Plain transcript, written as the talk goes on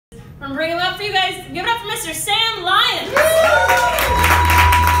I'm gonna bring him up for you guys. Give it up for Mr. Sam Lyons.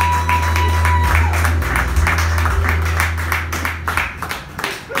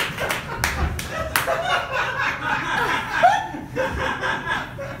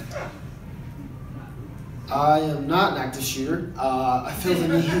 I am not an active shooter. I feel the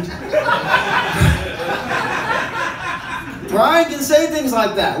need. Brian can say things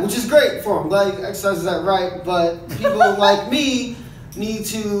like that, which is great for him. Glad he exercises that right, but people like me need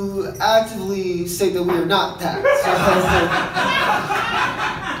to actively state that we are not that.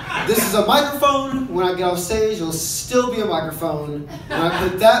 So, this is a microphone. When I get off stage, it'll still be a microphone. When I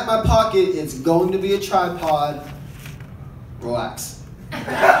put that in my pocket, it's going to be a tripod. Relax. And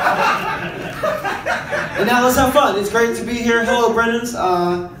now let's have fun. It's great to be here. Hello, Brennans.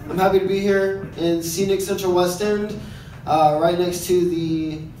 I'm happy to be here in scenic Central West End, right next to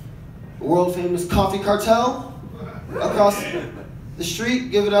the world-famous Coffee Cartel across the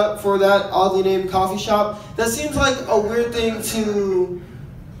street. Give it up for that oddly named coffee shop. That seems like a weird thing to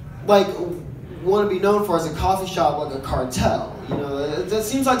want to be known for as a coffee shop, like a cartel. You know, that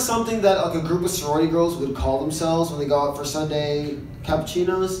seems like something that like a group of sorority girls would call themselves when they go out for Sunday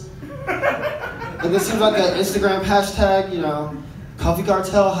cappuccinos. And this seems like an Instagram hashtag, you know, coffee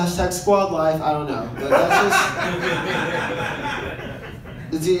cartel, hashtag squad life, I don't know. But that's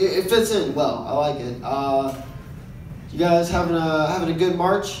just, it fits in well, I like it. You guys having a good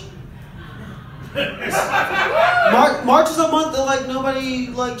March? March is a month that like nobody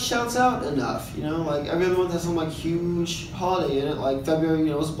like shouts out enough, you know, like every other month has some like huge holiday in it, like February, you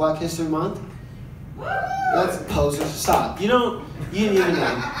know, it's Black History Month. That's poser. Stop. You didn't even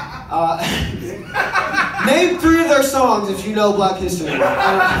know. Name 3 of their songs if you know Black History Month.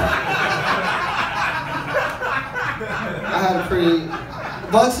 I had a pretty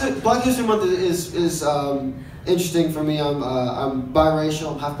Black History Month is interesting for me. I'm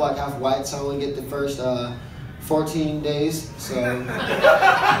biracial. I'm half black, half white, so I only get the first 14 days. So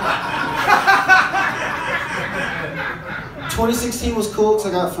 2016 was cool because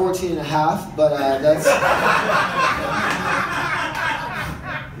I got 14 and a half, but that's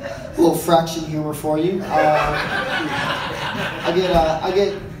a little fraction humor for you.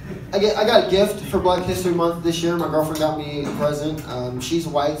 I got a gift for Black History Month this year. My girlfriend got me a present. She's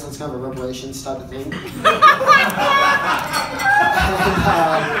white, so it's kind of a reparations type of thing.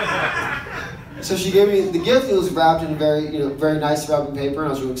 So she gave me the gift. It was wrapped in very nice wrapping paper, and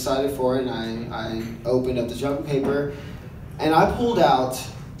I was really excited for it. And I opened up the wrapping paper, and I pulled out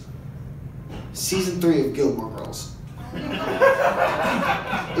season 3 of Gilmore Girls.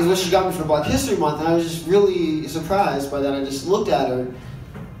 Is what she got me for Black History Month, and I was just really surprised by that. I just looked at her.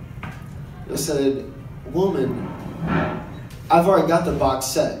 I said, "Woman, I've already got the box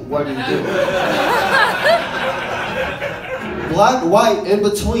set. What are you doing?" Black, white, in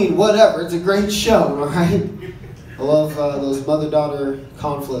between, whatever. It's a great show, all right? I love those mother-daughter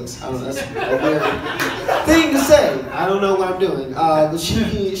conflicts. I don't know, that's a weird thing to say. I don't know what I'm doing. But she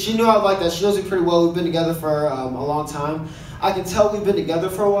knew I would like that. She knows me pretty well. We've been together for a long time. I can tell we've been together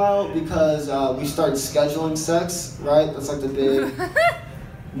for a while because we started scheduling sex, right? That's like the big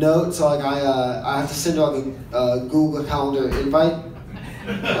note. So like I have to send her like a Google Calendar invite.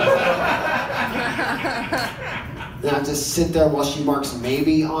 And I have to sit there while she marks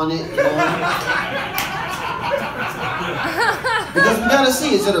maybe on it, you know? Because we gotta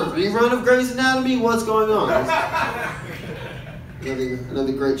see, is it a rerun of Grey's Anatomy? What's going on?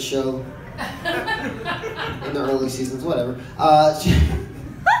 Another great show in the early seasons, whatever.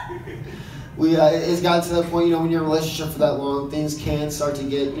 It's gotten to that point, you know, when you're in a relationship for that long, things can start to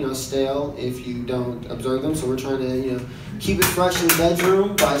get, you know, stale if you don't observe them. So we're trying to, you know, keep it fresh in the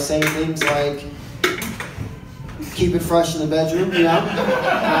bedroom by saying things like, keep it fresh in the bedroom, you know?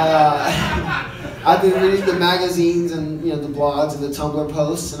 I've been reading the magazines and, you know, the blogs and the Tumblr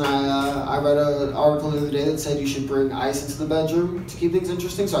posts, and I read an article the other day that said you should bring ice into the bedroom to keep things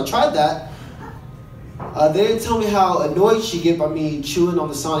interesting. So I tried that. They didn't tell me how annoyed she'd get by me chewing on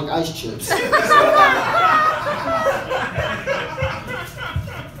the Sonic ice chips. So,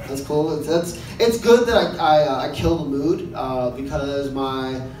 that's cool. It's good that I kill the mood because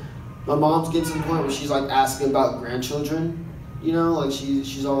my mom's getting to the point where she's like asking about grandchildren. You know, like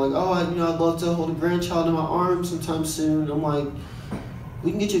she's all like, oh, I'd love to hold a grandchild in my arms sometime soon. And I'm like,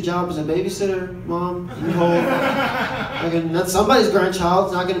 we can get you a job as a babysitter, Mom. You hold, that's somebody's grandchild.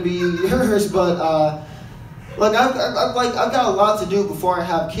 It's not gonna be yours, but like I've got a lot to do before I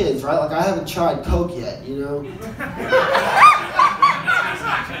have kids, right? Like I haven't tried Coke yet, you know.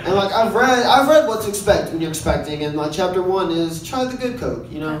 And like I've read what to expect when you're expecting, and like chapter 1 is try the good Coke,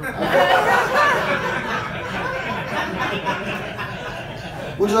 you know.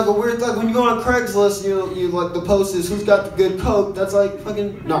 which is like a weird, like when you go on Craigslist, you like the post is who's got the good coke. That's like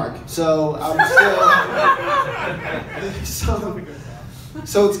fucking narc. So I'm still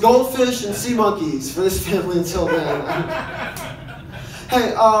so it's goldfish and sea monkeys for this family until then.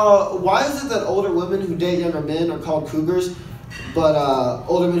 Hey, why is it that older women who date younger men are called cougars, but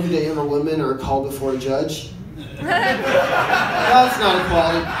older men who date younger women are called before a judge? That's not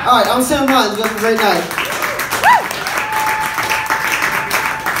equality. All right, I'm Sam Lyons. You guys have a great night.